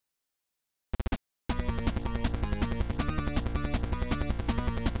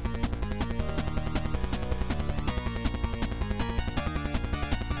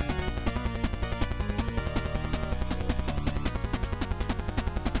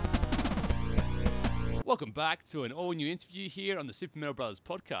Welcome back to an all-new interview here on the Super Metal Brothers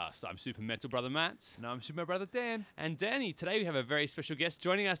podcast. I'm Super Metal Brother Matt. And I'm Super Metal Brother Dan. And Danny, today we have a very special guest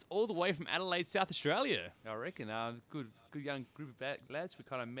joining us all the way from Adelaide, South Australia. I reckon. Good young group of lads. We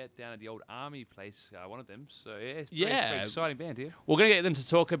kind of met down at the old army place, one of them. So, yeah, it's a very exciting band here. We're going to get them to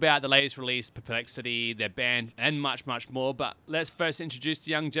talk about the latest release, Perplexity, their band, and much, much more. But let's first introduce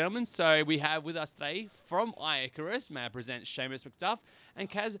the young gentlemen. So we have with us today from Icarus, may I present Seamus McDuff and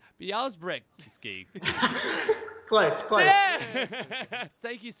Kaz Bialsbrechtski. Close. Yeah.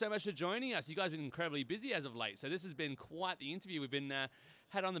 Thank you so much for joining us. You guys have been incredibly busy as of late, so this has been quite the interview we've been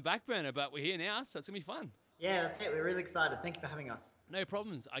had on the back burner, but we're here now, so it's going to be fun. Yeah, that's it. We're really excited. Thank you for having us. No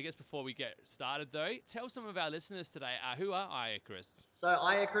problems. I guess before we get started, though, tell some of our listeners today, who are Icarus? So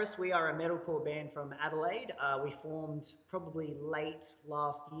Icarus, we are a metalcore band from Adelaide. We formed probably late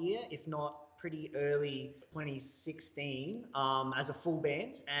last year, if not pretty early 2016, as a full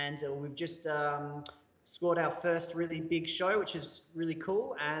band. And we've just scored our first really big show, which is really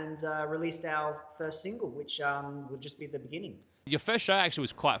cool, and released our first single, which will just be the beginning. Your first show actually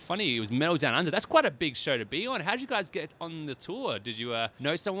was quite funny. It was Metal Down Under. That's quite a big show to be on. How did you guys get on the tour? Did you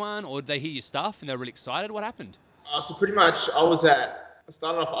know someone, or did they hear your stuff and they were really excited? What happened? So pretty much, I was at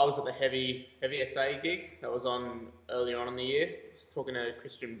the Heavy SA gig that was on earlier on in the year. I was talking to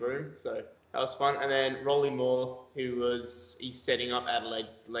Christian Broom, so that was fun. And then Rolly Moore, he's setting up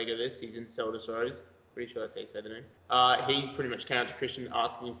Adelaide's leg of this. He's in Seldas Rose. Pretty sure that's how you say the name. He pretty much came out to Christian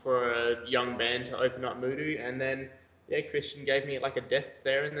asking for a young band to open up Moodoo, and then Christian gave me like a death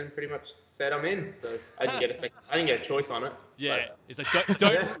stare, and then pretty much said I'm in. So I didn't get a choice on it. Yeah, it's like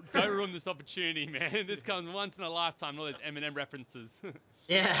don't ruin this opportunity, man. This comes once in a lifetime. All those Eminem references.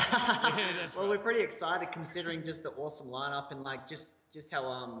 Yeah. Well, right. We're pretty excited considering just the awesome lineup and like just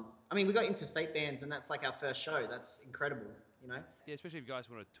how we got into state bands, and that's like our first show. That's incredible, you know. Yeah, especially if you guys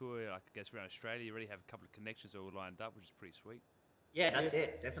want to tour, like I guess around Australia, you already have a couple of connections all lined up, which is pretty sweet. Yeah, that's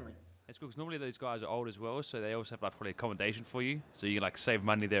it, definitely. It's cool because normally those guys are old as well, so they also have like probably accommodation for you, so you like save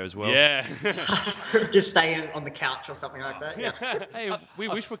money there as well. Yeah. Just stay on the couch or something like that. Yeah. Hey, we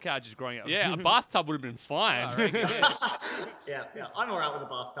wish for couches growing up. Yeah, a bathtub would have been fine. Yeah. I'm alright with a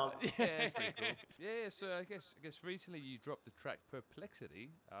bathtub. Yeah, that's pretty cool. Yeah, so I guess recently you dropped the track Perplexity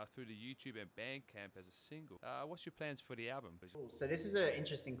through the YouTube and Bandcamp as a single. What's your plans for the album? Cool. So this is an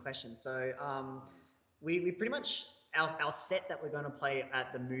interesting question. So we pretty much our set that we're going to play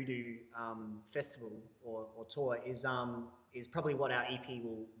at the Moodoo festival or tour is probably what our EP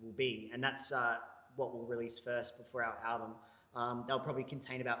will be, and that's what we'll release first before our album. They'll probably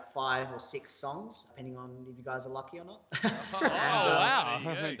contain about 5 or 6 songs, depending on if you guys are lucky or not. Wow!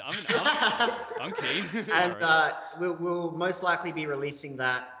 I'm keen. And we'll most likely be releasing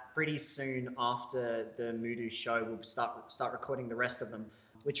that pretty soon after the Moodoo show. We'll start recording the rest of them,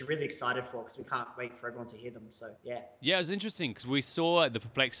 which we're really excited for because we can't wait for everyone to hear them. So, yeah. Yeah, it was interesting because we saw the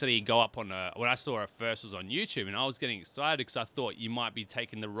Perplexity go up on when I saw it first was on YouTube, and I was getting excited because I thought you might be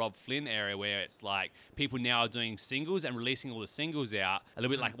taking the Rob Flynn area where it's like people now are doing singles and releasing all the singles out, a little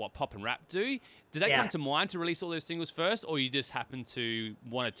bit like what pop and rap do. Did that come to mind to release all those singles first, or you just happened to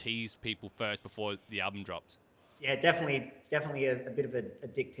want to tease people first before the album dropped? Yeah, definitely a bit of a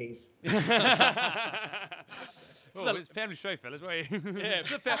dick tease. Well, it's a family show, fellas, wait. Yeah,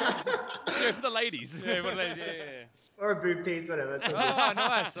 for the ladies. Yeah, for the ladies, yeah. Or a boob tease, whatever. Oh,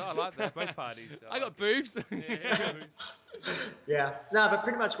 nice. I like that. Both parties. I got boobs. Yeah. No, but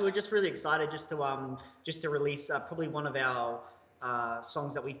pretty much we were just really excited just to release probably one of our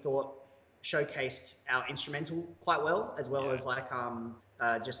songs that we thought showcased our instrumental quite well, as well as like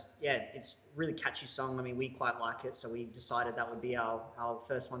it's a really catchy song. I mean, we quite like it, so we decided that would be our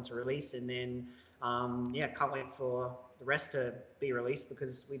first one to release, and then can't wait for the rest to be released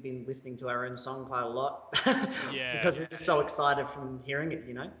because we've been listening to our own song quite a lot. Yeah. Because we're just so excited from hearing it,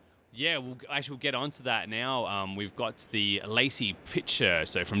 you know. Yeah, we'll get onto that now. We've got the Lacey Pitcher,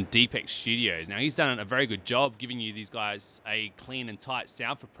 so from Deepex Studios. Now, he's done a very good job giving you these guys a clean and tight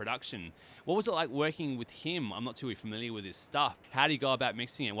sound for production. What was it like working with him? I'm not too familiar with his stuff. How do you go about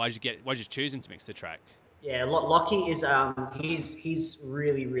mixing it? Why did you choose him to mix the track? Yeah, Lockie is he's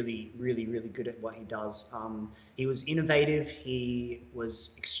really good at what he does. He was innovative. He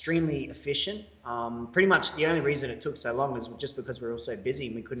was extremely efficient. Pretty much the only reason it took so long is just because we were all so busy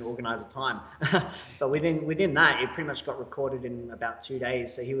and we couldn't organise a time. But within that, it pretty much got recorded in about 2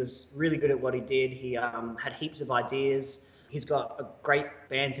 days. So he was really good at what he did. He had heaps of ideas. He's got a great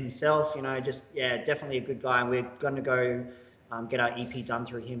band himself. You know, definitely a good guy. And we're going to go get our EP done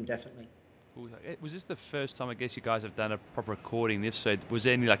through him, definitely. Cool. Was this the first time, I guess, you guys have done a proper recording? If so, was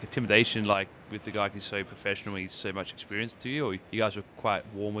there any like intimidation, like with the guy who's so professional, he's so much experience to you, or you guys were quite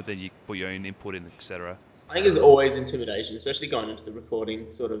warm with it, you put your own input in, etc.? I think there's always intimidation, especially going into the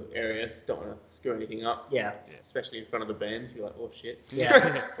recording sort of area. Don't want to screw anything up. Yeah. Especially in front of the band. You're like, oh shit.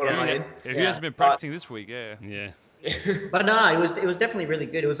 Yeah. What am I in? Who hasn't been practicing this week? Yeah. Yeah. But no, it was definitely really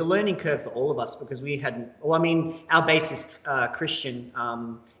good. It was a learning curve for all of us because we hadn't. Well, I mean, our bassist Christian,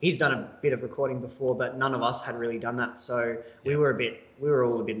 he's done a bit of recording before, but none of us had really done that. So we were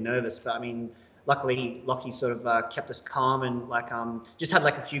all a bit nervous. But I mean, luckily, Lockie sort of kept us calm and like just had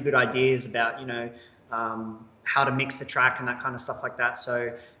like a few good ideas about how to mix the track and that kind of stuff like that.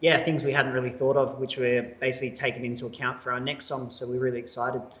 So yeah, things we hadn't really thought of, which we're basically taking into account for our next song. So we're really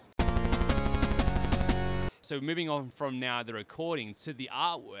excited. So moving on from now the recording to the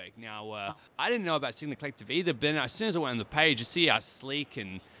artwork. Now, I didn't know about Signal Collective either, but then as soon as I went on the page, you see how sleek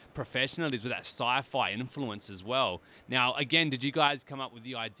and professional it is with that sci-fi influence as well. Now, again, did you guys come up with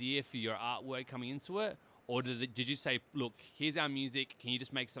the idea for your artwork coming into it? Or did you say, look, here's our music, can you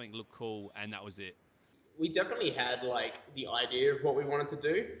just make something look cool, and that was it? We definitely had like the idea of what we wanted to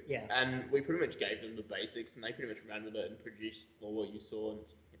do. Yeah. And we pretty much gave them the basics and they pretty much ran with it and produced what you saw, and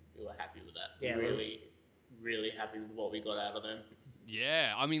we were happy with that. Yeah, Really happy with what we got out of them.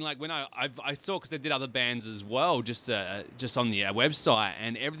 Yeah, I mean, like when I saw, because they did other bands as well, just on the website,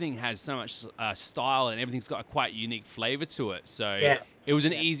 and everything has so much style and everything's got a quite unique flavor to it. So it was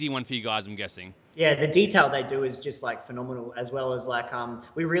an easy one for you guys, I'm guessing. Yeah, the detail they do is just like phenomenal, as well as like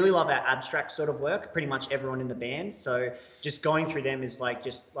we really love our abstract sort of work. Pretty much everyone in the band, so just going through them is like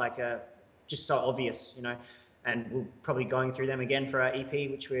just so obvious, you know. And we'll probably going through them again for our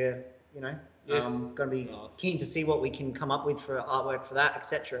EP, which we're going to be keen to see what we can come up with for artwork for that,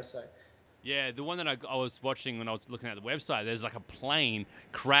 etc. So. Yeah, the one that I was watching when I was looking at the website, there's like a plane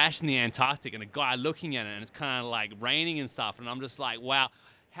crashed in the Antarctic and a guy looking at it, and it's kind of like raining and stuff, and I'm just like, wow.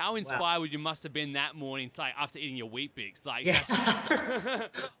 How inspired would you must have been that morning, like after eating your Wheat Bix? Like,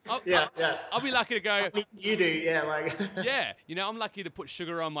 I'll be lucky to go. You do, yeah, like. Yeah, I'm lucky to put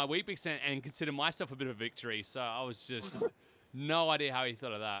sugar on my Wheat Bix and consider myself a bit of a victory. So I was just no idea how he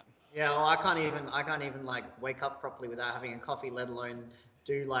thought of that. Yeah, well, I can't even like wake up properly without having a coffee, let alone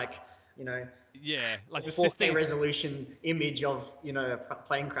do like, Yeah, like the 4K Sistine resolution image of, a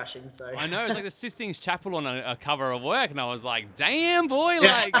plane crashing. So I know, it's like the Sistine Chapel on a cover of work, and I was like, damn, boy,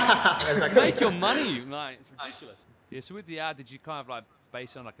 like, make your money. Like, it's ridiculous. Yeah, so with the art, did you kind of like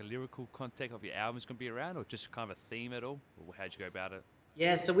base on like a lyrical context of your album's going to be around, or just kind of a theme at all? Or how'd you go about it?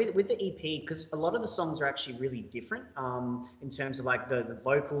 Yeah, so with the EP, because a lot of the songs are actually really different in terms of like the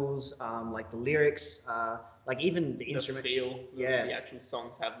vocals, like the lyrics, like even the instrument. Feel, yeah. The actual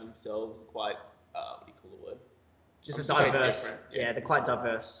songs have themselves quite, what do you call the word? Just diverse. Yeah, they're quite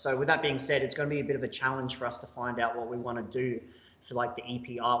diverse. So with that being said, it's going to be a bit of a challenge for us to find out what we want to do for like the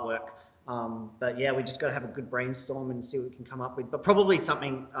EP artwork. But yeah, we just got to have a good brainstorm and see what we can come up with. But probably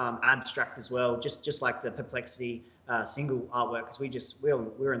something abstract as well, just like the Perplexity single artwork, because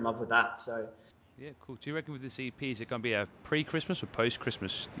we're in love with that. So yeah, cool. Do you reckon with this EP, is it going to be a pre-Christmas or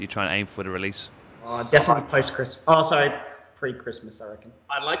post-Christmas? You're trying to aim for the release? Definitely post-Christmas. Oh, sorry, pre-Christmas, I reckon.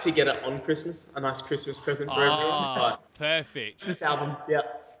 I'd like to get it on Christmas, a nice Christmas present for everyone. Perfect. Christmas album, yeah.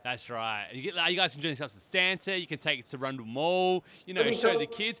 That's right. You guys can join yourselves to Santa. You can take it to Rundle Mall. Show the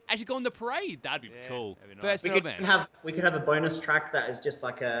kids. Actually, go on the parade. That'd be cool. Nice. First band. We could have a bonus track that is just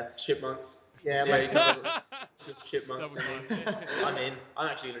like a Chipmunks. Yeah, Yeah, like you can have just chipmunks. I'm in. I'm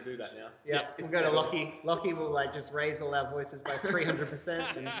actually going to do that now. yeah. We'll go to Lockie. Lockie will like just raise all our voices by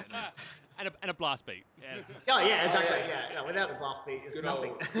 300%. And a blast beat. Yeah. Oh yeah, exactly. Yeah. Without the blast beat, it's Good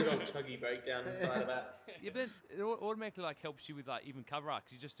nothing. old chuggy breakdown inside of that. Yeah, but it automatically like helps you with like even cover art,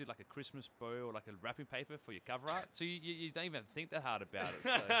 because you just do like a Christmas bow or like a wrapping paper for your cover art, so you don't even think that hard about it.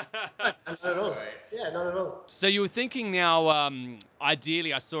 So. Not at all. Yeah, not at all. So you were thinking now,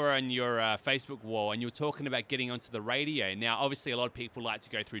 ideally, I saw on your Facebook wall, and you were talking about getting onto the radio. Now, obviously, a lot of people like to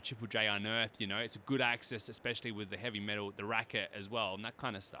go through Triple J Unearthed. It's a good access, especially with the heavy metal, the racket as well, and that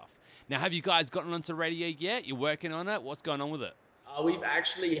kind of stuff. Now, have you guys gotten onto radio yet? You're working on it? What's going on with it? We've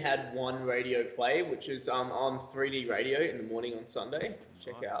actually had one radio play, which is on 3D radio in the morning on Sunday.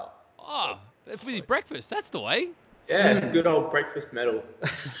 Check out. Oh, for your breakfast. That's the way. Yeah, good old breakfast metal.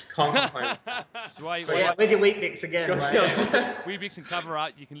 Can't complain. So why with your Wheat Bix again. Wee Bix and cover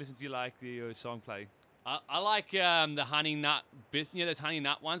art, you can listen to your song play. I like the honey nut, those honey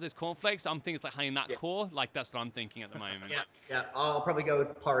nut ones, those cornflakes. I'm thinking it's like honey nut core. Like, that's what I'm thinking at the moment. Yeah. I'll probably go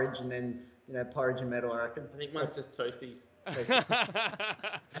with porridge and then, porridge and metal, I reckon. I think mine says toasties.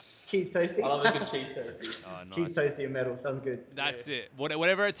 Cheese toasty. I love a good cheese toast. Oh, nice. Cheese toasty and metal sounds good. That's it.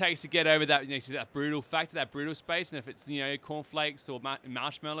 Whatever it takes to get over that, that brutal factor, that brutal space, and if it's cornflakes or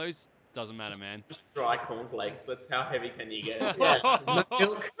marshmallows, doesn't matter, man. Just dry cornflakes. That's how heavy can you get? Yeah, no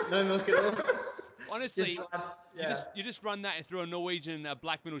milk, no milk at all. Honestly, Just you just run that through a Norwegian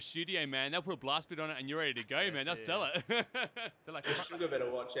black metal studio, man. They'll put a blast beat on it, and you're ready to go, man. They'll sell it. They're like The sugar better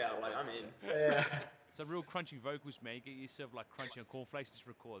watch out. Like I'm in. Yeah. some real crunchy vocals, man. Get yourself like crunchy on cornflakes. Just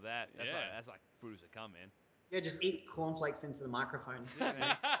record that. That's like brutal as it come, man. Yeah, just eat cornflakes into the microphone. Yeah,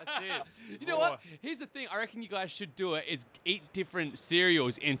 man. That's it. You know what? Here's the thing. I reckon you guys should do it. Is eat different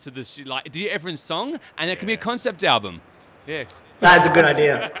cereals into this. Like, do every song, and it can be a concept album. Yeah. That's a good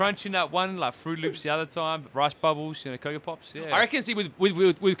idea. Crunching that one, like Fruit Loops the other time, Rice Bubbles, Cocoa Pops. Yeah. I reckon, see, with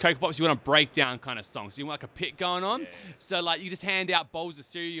Cocoa Pops, you want a breakdown kind of song. So you want like a pit going on. Yeah. So like you just hand out bowls of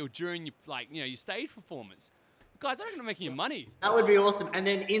cereal during your stage performance. Guys, I reckon I'm making you money. That would be awesome. And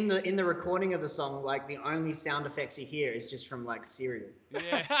then in the recording of the song, like the only sound effects you hear is just from like cereal.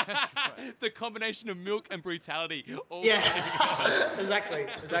 Yeah. The combination of milk and brutality. all Yeah, exactly.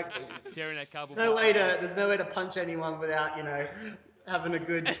 Tearing that cardboard. There's no way to punch anyone without having a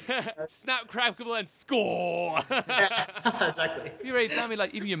good. Snap, crackle, and score. Exactly. You already done me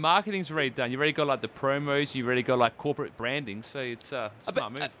like even your marketing's already done. You already got like the promos. You already got like corporate branding. So it's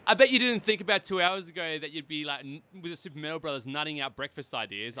smart move. I bet you didn't think about 2 hours ago that you'd be like with the Super Metal Brothers nutting out breakfast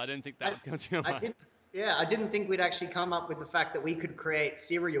ideas. I didn't think that would come to your mind. I didn't think we'd actually come up with the fact that we could create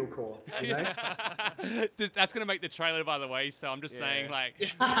cereal core. You know? That's going to make the trailer, by the way. So I'm just saying, like,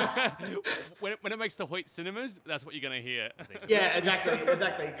 when it makes the Hoyt cinemas, that's what you're going to hear. Yeah,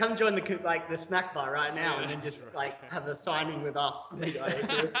 exactly. Come join the snack bar right now, and then just like have a signing with us.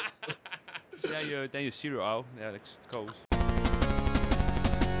 Down your cereal aisle. Yeah, it's Coles.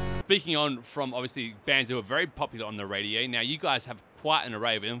 Speaking on from obviously bands that were very popular on the radio, now you guys have quite an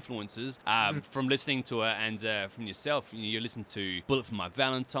array of influences from listening to it and from yourself. You listen to Bullet for My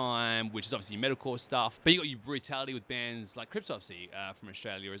Valentine, which is obviously metalcore stuff, but you got your brutality with bands like Cryptopsy from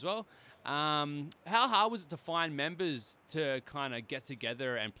Australia as well. How hard was it to find members to kind of get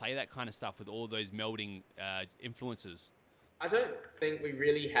together and play that kind of stuff with all those melding influences? I don't think we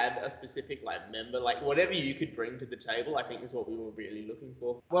really had a specific member. Like whatever you could bring to the table, I think is what we were really looking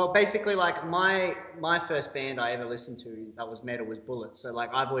for. Well, basically, like my first band I ever listened to that was metal was Bullet. So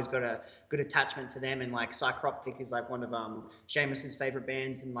like I've always got a good attachment to them, and like Psychroptic is like one of Seamus's favorite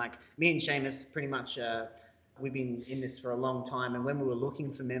bands, and like me and Seamus pretty much. We've been in this for a long time, and when we were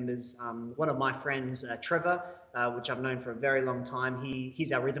looking for members, one of my friends, Trevor, which I've known for a very long time,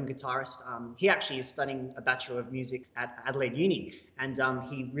 he's our rhythm guitarist. He actually is studying a Bachelor of Music at Adelaide Uni, and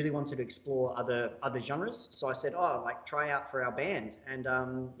he really wanted to explore other genres. So I said, try out for our band, and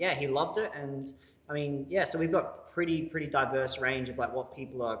he loved it, and I mean, so we've got pretty diverse range of like what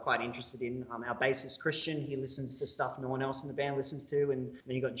people are quite interested in. Our bassist Christian, he listens to stuff no one else in the band listens to, and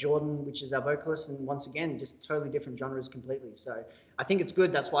then you got Jordan, which is our vocalist, and once again, just totally different genres completely. So I think it's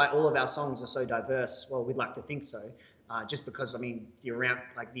good. That's why all of our songs are so diverse. Well, we'd like to think so, just because I mean the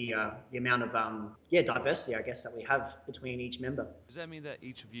amount of diversity I guess that we have between each member. Does that mean that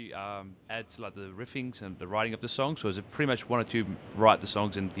each of you add to like the riffings and the writing of the songs, or is it pretty much one or two write the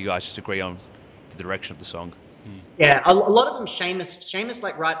songs and you guys just agree on the direction of the song? Yeah, a lot of them, Seamus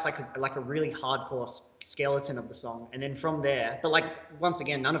like writes like a really hardcore skeleton of the song, and then from there, but like once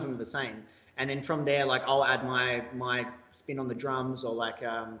again, none of them are the same. And then from there, like I'll add my spin on the drums, or like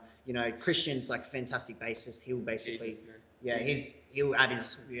Christian's like fantastic bassist. He'll basically he'll add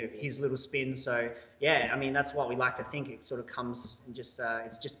his little spin. So yeah, I mean that's what we like to think. It sort of comes and just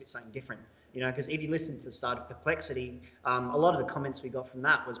it's just a bit something different. Because if you listen to the start of Perplexity, a lot of the comments we got from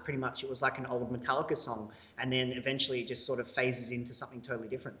that was pretty much it was like an old Metallica song, and then eventually it just sort of phases into something totally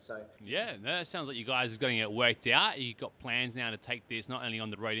different. So yeah, that sounds like you guys are getting it worked out. You got plans now to take this not only on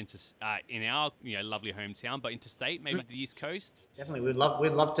the road into in our lovely hometown, but interstate, maybe the East Coast. Definitely, we'd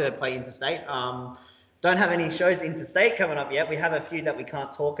love to play interstate. Don't have any shows interstate coming up yet. We have a few that we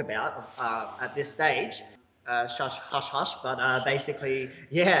can't talk about at this stage. Hush, hush. But basically,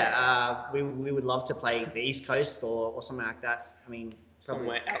 we would love to play the East Coast or something like that. I mean, probably.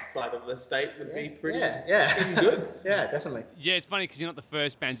 Somewhere outside of the state would be pretty good. Yeah, definitely. Yeah, it's funny because you're not the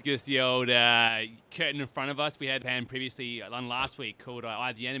first band to give us the old curtain in front of us. We had a band previously on last week called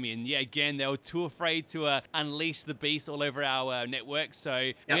I The Enemy, and again, they were too afraid to unleash the beast all over our network.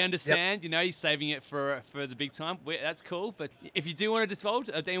 So we understand, you're saving it for the big time. That's cool. But if you do want to divulge,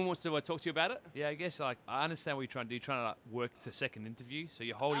 if anyone wants to talk to you about it? Yeah, I guess I understand what you're trying to do. You're trying to work the second interview. So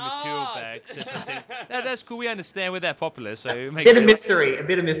you're holding material bags. That's cool. We understand we're that popular. So it makes Bit of mystery. A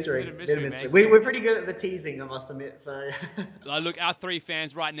bit of mystery. man. We're pretty good at the teasing, I must admit. So, Look, our 3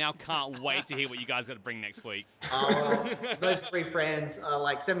 fans right now can't wait to hear what you guys got to bring next week. those 3 friends,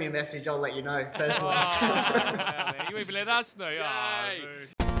 send me a message. I'll let you know personally. Man, you even let us know. Yay.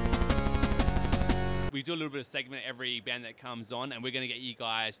 Oh, We do a little bit of segment every band that comes on, and we're going to get you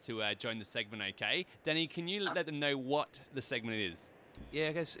guys to join the segment, okay? Danny, can you let them know what the segment is? yeah,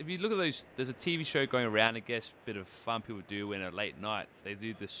 I guess if you look at those, there's a TV show going around, I guess, bit of fun people do when at late night. They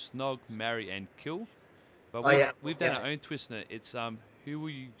do the Snog, Marry, and Kill. But we've done our own twist in it. It's who will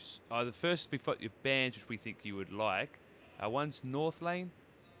you, the first, we've got your bands which we think you would like. One's North Lane,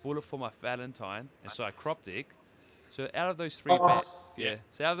 Bullet for My Valentine, and Psychroptic. So out of those 3 bands,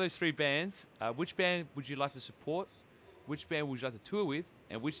 so out of those 3 bands, which band would you like to support? Which band would you like to tour with?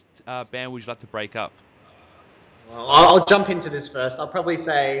 And which band would you like to break up? Well, I'll jump into this first. I'll probably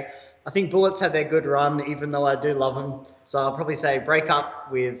say, I think Bullets had their good run, even though I do love them. So I'll probably say break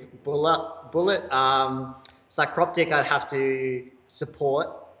up with Bullet. Psychroptic I'd have to support.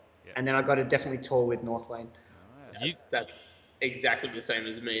 Yeah. And then I've got to definitely tour with North Lane. That's exactly the same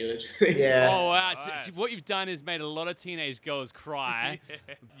as me, literally. Yeah. Oh wow! Nice. So what you've done is made a lot of teenage girls cry.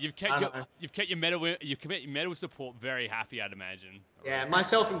 You've kept your metal support very happy, I'd imagine. Yeah,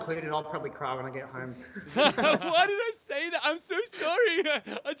 myself included, I'll probably cry when I get home. Why did I say that? I'm so sorry.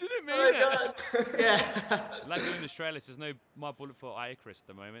 I didn't mean it. Yeah. Like in Australia, there's no My Bullet for Icarus at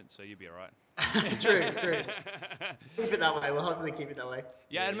the moment, so you'll be all right. True. Keep it that way. We'll hopefully keep it that way.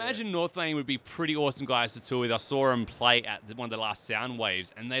 Yeah, I'd imagine North Lane would be pretty awesome guys to tour with. I saw them play at one of the last Sound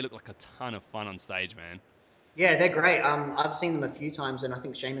Waves, and they look like a ton of fun on stage, man. Yeah, they're great. I've seen them a few times, and I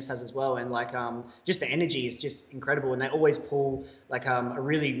think Seamus has as well. And just the energy is just incredible, and they always pull a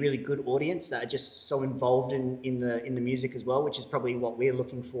really, really good audience that are just so involved in the music as well, which is probably what we're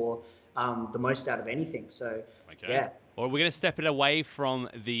looking for the most out of anything. So, yeah. Well, we're going to step it away from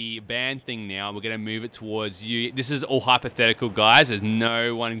the band thing now. We're going to move it towards you. This is all hypothetical, guys. There's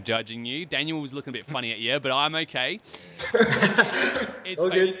no one judging you. Daniel was looking a bit funny at you, but I'm okay.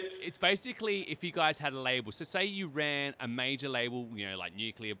 It's basically if you guys had a label. So say you ran a major label, like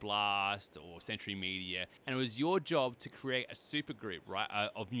Nuclear Blast or Century Media, and it was your job to create a supergroup, right,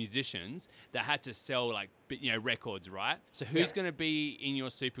 of musicians that had to sell records, right? So who's going to be in your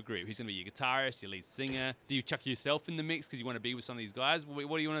supergroup? Who's going to be your guitarist, your lead singer? Do you chuck yourself in the mix because you want to be with some of these guys? What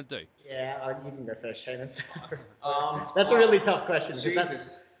do you want to do? Yeah, you can go first, Seamus. That's a really tough question.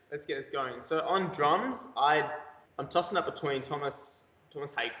 Let's get this going. So on drums, I'm tossing up between Thomas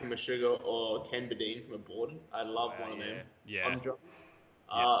Hake from Meshuggah or Ken Badine from Aborted. I love one of them on drums.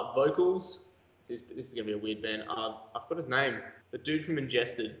 Vocals, this is going to be a weird band. I've got his name. The dude from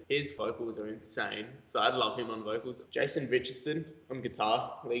Ingested, his vocals are insane. So I'd love him on vocals. Jason Richardson on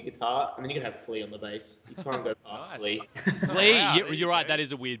guitar, lead guitar. And then you can have Flea on the bass. You can't go past Flea. Flea, Wow, you're right. That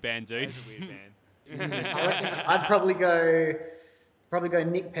is a weird band, dude. That's a weird band. I reckon I'd probably go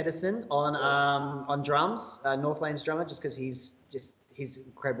Nick Pedersen on drums, North Lane's drummer, just because he's an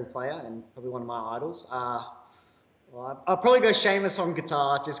incredible player and probably one of my idols. I'll probably go Seamus on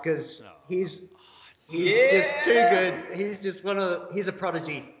guitar just because he's just too good. He's just he's a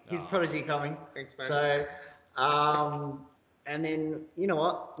prodigy. He's prodigy coming. Thanks, man. So, and then you know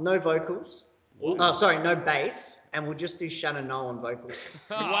what? No vocals. Oh, sorry, no bass, and we'll just do Shannon Noel on vocals.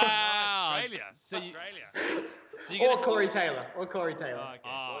 Wow. Australia. So Or Corey Taylor. Oh,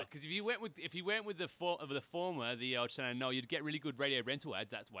 okay. Because if you went with the former, the old Shannon Noel, you'd get really good radio rental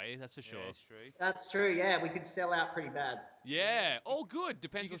ads that way. That's for sure. Yeah, that's true. That's true. Yeah, we could sell out pretty bad. Yeah, all good.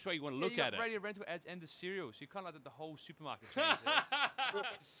 Depends which way you want to look you at got it. radio rental ads and the cereal, so you kind of like the whole supermarket chain there.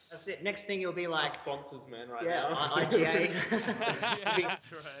 That's it. Next thing it'll be Our like, sponsors, man, right yeah, now. IGA.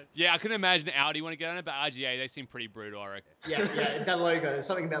 That's right. Yeah, I couldn't imagine Audi want to get on it, but RGA, they seem pretty brutal, I reckon. yeah, that logo. There's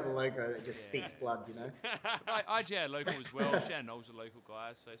something about the logo that just speaks blood, you know. IGA local as well. Shannon Noel's a local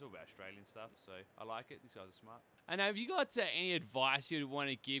guy, so it's all about Australian stuff. So I like it. These guys are smart. And have you got any advice you'd want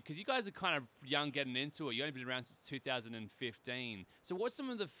to give? Because you guys are kind of young getting into it. You've only been around since 2015. So what's some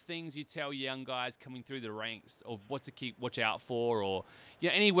of the things you tell young guys coming through the ranks of what to watch out for, or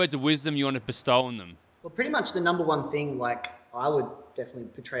any words of wisdom you want to bestow on them? Well, pretty much the number one thing, I would definitely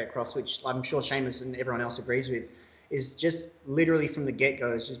portray across, which I'm sure Seamus and everyone else agrees with, is just literally from the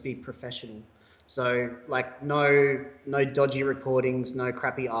get-go is just be professional. So no dodgy recordings, no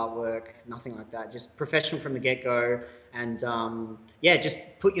crappy artwork, nothing like that. Just professional from the get-go, and just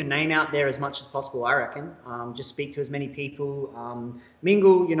put your name out there as much as possible. I reckon. Just speak to as many people,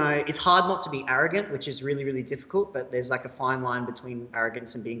 mingle. It's hard not to be arrogant, which is really, really difficult. But there's a fine line between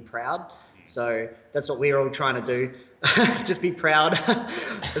arrogance and being proud. So that's what we're all trying to do. Just be proud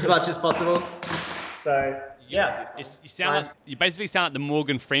as much as possible. So. Yeah. You sound like you basically sound like the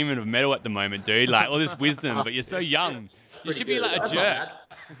Morgan Freeman of metal at the moment, dude. Like all this wisdom, but you're so young. You should be like a That's jerk.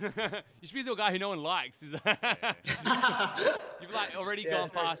 not You should be the guy who no one likes. You've like already Yeah, gone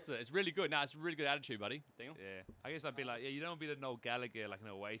true. past it. It's really good. No, it's a really good attitude, buddy. Daniel? Yeah, I guess I'd be like, yeah, you don't want to be the Noel Gallagher, like an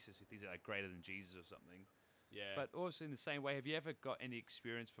Oasis, if he's like greater than Jesus or something. Yeah. But also in the same way, have you ever got any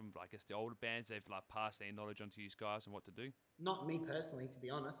experience from, I guess, the older bands? They've like passed their knowledge onto you guys and what to do. Not me personally, to be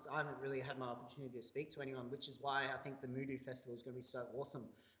honest. I haven't really had my opportunity to speak to anyone, which is why I think the Moodoo Festival is going to be so awesome,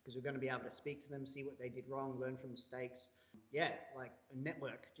 because we're going to be able to speak to them, see what they did wrong, learn from mistakes. Yeah, like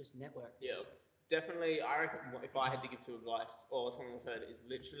network, just network. Yeah, definitely. I reckon if I had to give two advice or something I've heard is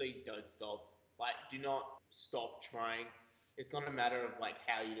literally don't stop. Like, do not stop trying. It's not a matter of like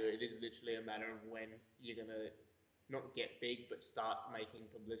how you do it. It is literally a matter of when you're gonna not get big, but start making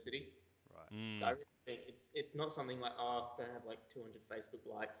publicity. Right. So I really think it's not something like, oh, don't have like 200 Facebook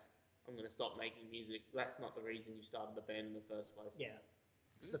likes, I'm gonna stop making music. That's not the reason you started the band in the first place. Yeah,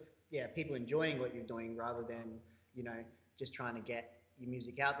 it's people enjoying what you're doing rather than just trying to get your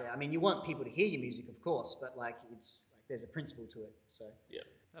music out there. I mean, you want people to hear your music, of course, but like it's like there's a principle to it. So Yeah.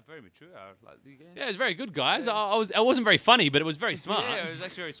 Not very mature. Like, Yeah, it's very good, guys. I wasn't very funny, but it was very smart. Yeah, it was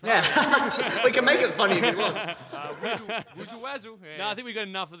actually very smart. yeah, we can make it funny if you want. Wuzu wazu. Yeah. No, I think we got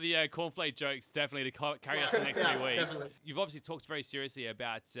enough of the cornflake jokes definitely to carry us the next 3 weeks. Definitely. You've obviously talked very seriously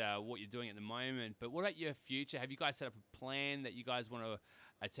about what you're doing at the moment, but what about your future? Have you guys set up a plan that you guys want to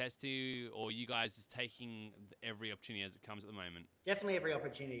attest to, or you guys just taking every opportunity as it comes at the moment? Definitely every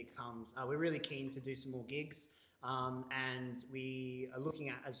opportunity comes. We're really keen to do some more gigs. And we are looking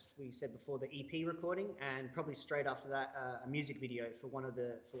at, as we said before, the EP recording, and probably straight after that, a music video for one of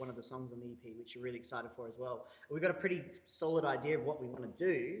the songs on the EP, which we're really excited for as well. We've got a pretty solid idea of what we want to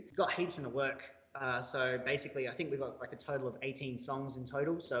do. We've got heaps in the work. So basically, I think we've got like a total of 18 songs in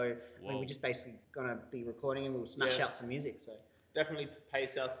total. So I mean, we're just basically gonna be recording, and we'll smash out some music. So Definitely to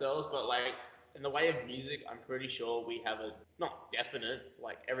pace ourselves, but like in the way of music, I'm pretty sure we have a not definite.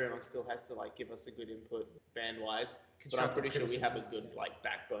 Like everyone still has to like give us a good input band wise, but I'm pretty sure we have a good like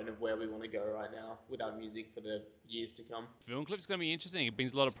backbone of where we want to go right now with our music for the years to come. Film clip's going to be interesting. It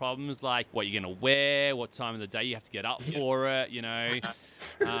brings a lot of problems, like what you're going to wear, what time of the day you have to get up for it,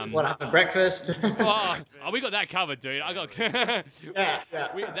 what happened? Breakfast? oh, we got that covered, dude. I got yeah.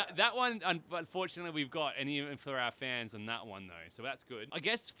 that one. Unfortunately, we've got any for our fans on that one though, so that's good. I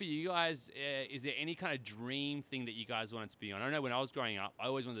guess for you guys, is there any kind of dream thing that you guys wanted to be on? I know when I was growing up, I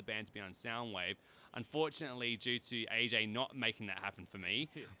always wanted the band to be on Soundwave. Unfortunately, due to AJ not making that happen for me,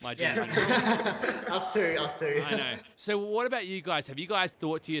 my dream. Us too. I know. So what about you guys? Have you guys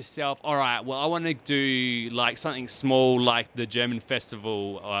thought to yourself, all right, well, I want to do like something small like the German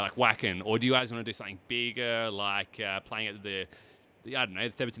festival or like Wacken, or do you guys want to do something bigger like playing at the I don't know,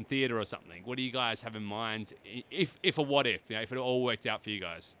 the Theberton Theatre or something? What do you guys have in mind if if it all worked out for you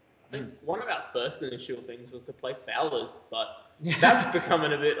guys? I think one of our first initial things was to play Fowlers, but that's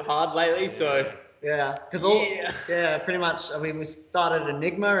becoming a bit hard lately, so... Yeah, because pretty much. I mean, we started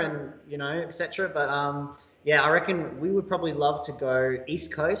Enigma and etc. But I reckon we would probably love to go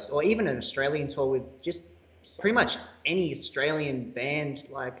East Coast or even an Australian tour with just pretty much any Australian band.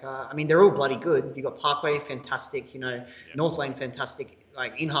 Like, I mean, they're all bloody good. You got Parkway, fantastic. North Lane, fantastic.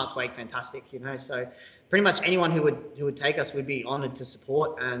 Like In Heart's Wake, fantastic. So pretty much anyone who would take us, we'd be honoured to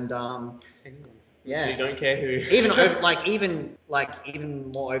support. And So you don't care who.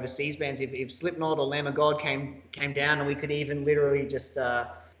 even more overseas bands. If Slipknot or Lamb of God came down, and we could even literally just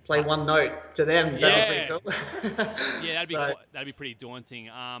play one note to them, that'd be pretty cool. Yeah, that'd be pretty daunting.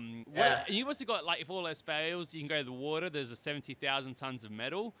 You must have got like, if all else fails, you can go to the water. There's a 70,000 tons of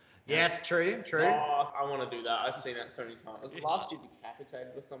metal. Yes, true. Oh, I want to do that. I've seen that so many times. It was last year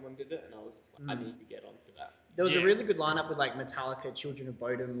Decapitated or someone did it, and I was just like, I need to get onto that. There was a really good lineup with like Metallica, Children of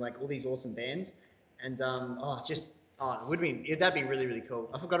Bodom, like all these awesome bands, and that'd be really, really cool.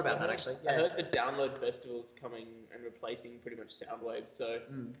 I forgot about that actually. I heard the Download Festival is coming and replacing pretty much Soundwave, so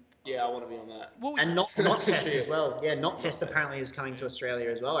I want to be on that. And Knotfest as well. Yeah, Knotfest apparently is coming to Australia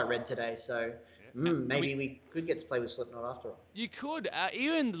as well. I read today, so maybe we could get to play with Slipknot after all. You could.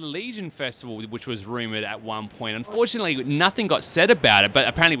 Even the Legion Festival, which was rumoured at one point, unfortunately, nothing got said about it, but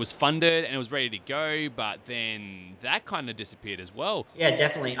apparently it was funded and it was ready to go, but then that kind of disappeared as well. Yeah,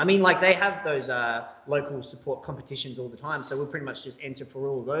 definitely. I mean, like, they have those local support competitions all the time, so we'll pretty much just enter for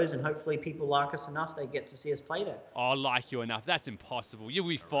all of those, and hopefully people like us enough, they get to see us play there. Oh, like you enough. That's impossible. You'll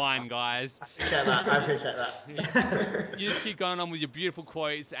be fine, guys. I appreciate that. You just keep going on with your beautiful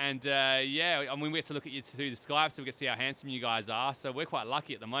quotes, and we get to look at you through the Skype so we can see how handsome you guys are. So we're quite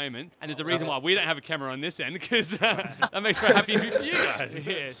lucky at the moment. And there's a reason why we don't have a camera on this end, because that makes me happy for you guys.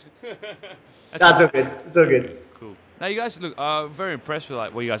 Yeah. That's all good. It's all good. Cool. Now, you guys look very impressed with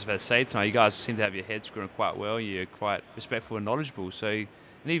like what you guys have had to say tonight. You guys seem to have your heads screwed quite well. You're quite respectful and knowledgeable. So, and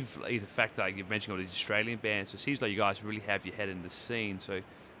even the fact that you've mentioned all these Australian bands, so it seems like you guys really have your head in the scene. So,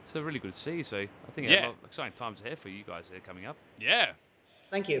 it's really good to see. So, I think a lot of exciting times ahead for you guys coming up. Yeah.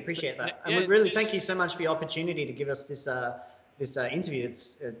 Thank you. Appreciate that. And we really thank you so much for the opportunity to give us this interview.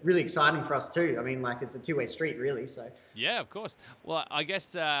 It's really exciting for us too. I mean, like, it's a two-way street, really. So. Yeah, of course. Well, I guess,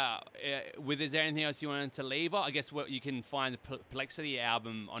 is there anything else you wanted to leave? I guess you can find the Perplexity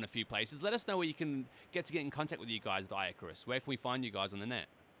album on a few places. Let us know where you can get in contact with you guys, the Icarus. Where can we find you guys on the net?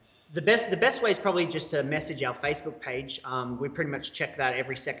 The best way is probably just to message our Facebook page. We pretty much check that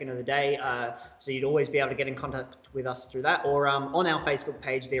every second of the day, so you'd always be able to get in contact with us through that. Or on our Facebook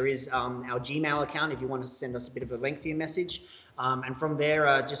page, there is our Gmail account if you want to send us a bit of a lengthier message. And from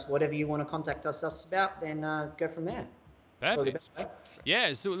there, just whatever you want to contact us about, then go from there. Perfect.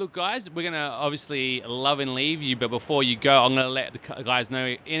 Yeah, so look, guys, we're going to obviously love and leave you, but before you go, I'm going to let the guys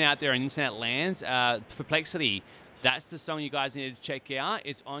know out there in internet lands, Perplexity. That's the song you guys need to check out.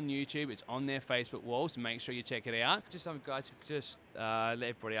 It's on YouTube. It's on their Facebook wall, so make sure you check it out. Just guys, let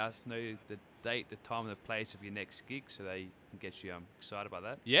everybody else know the date, the time, and the place of your next gig, so they can get you excited about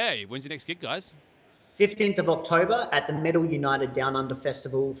that. Yeah, when's your next gig, guys? 15th of October at the Metal United Down Under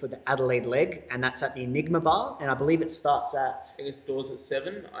Festival for the Adelaide leg, and that's at the Enigma Bar, and I believe it starts at... I think it's doors at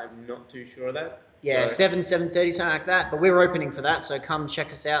 7. I'm not too sure of that. Yeah, so. 7:30, something like that. But we're opening for that, so come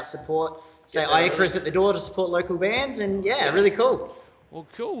check us out, support. Say Icarus at the door to support local bands, and really cool. Well,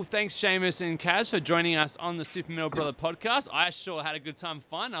 cool. Thanks, Seamus and Kaz, for joining us on the Super Metal Brother podcast. I sure had a good time,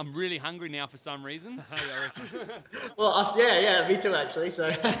 fun. I'm really hungry now for some reason. Well, me too, actually.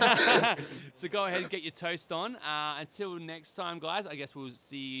 So, so go ahead and get your toast on. Until next time, guys, I guess we'll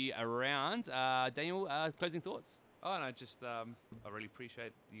see you around. Daniel, closing thoughts? Oh, no, I really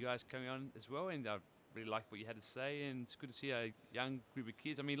appreciate you guys coming on as well, and really like what you had to say, and it's good to see a young group of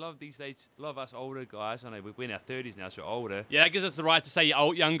kids. I mean, a lot of us older guys, I know we're in our 30s now, so we're older. Yeah, that gives us the right to say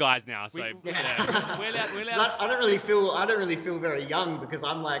young guys now. So we're allowed. I don't really feel very young, because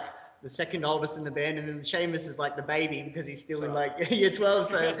I'm like the second oldest in the band, and then Seamus is like the baby because he's still in like year 12.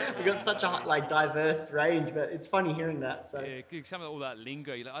 So we've got such a diverse range, but it's funny hearing that. So yeah, some of all that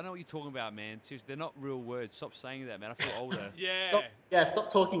lingo. You're like, I know what you're talking about, man. Seriously, they're not real words. Stop saying that, man. I feel older.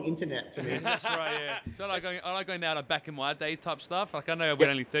 Stop talking internet to me. That's right. Yeah. So I like going down to back in my day type stuff. Like, I know we're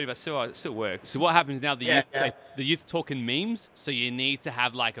only 30, but it still works. So what happens now? The youth talking memes. So you need to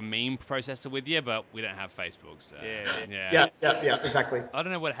have like a meme processor with you, but we don't have Facebook. So yeah, exactly. I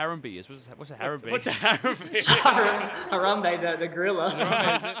don't know what Harambe is. What's a Harambe? What's a Harambe? Harambe, the gorilla.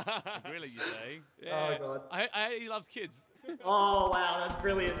 The gorilla, you say? Yeah. Oh god. He loves kids. Oh wow, that's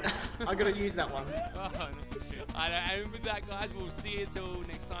brilliant. I'm gonna use that one. And with that, guys, we'll see you until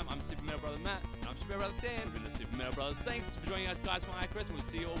next time. I'm Super Metal Brother Matt. I'm Super Metal Brother Dan. We're the Super Metal Brothers. Thanks for joining us, guys, from Icarus. We'll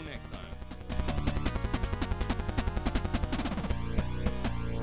see you all next time.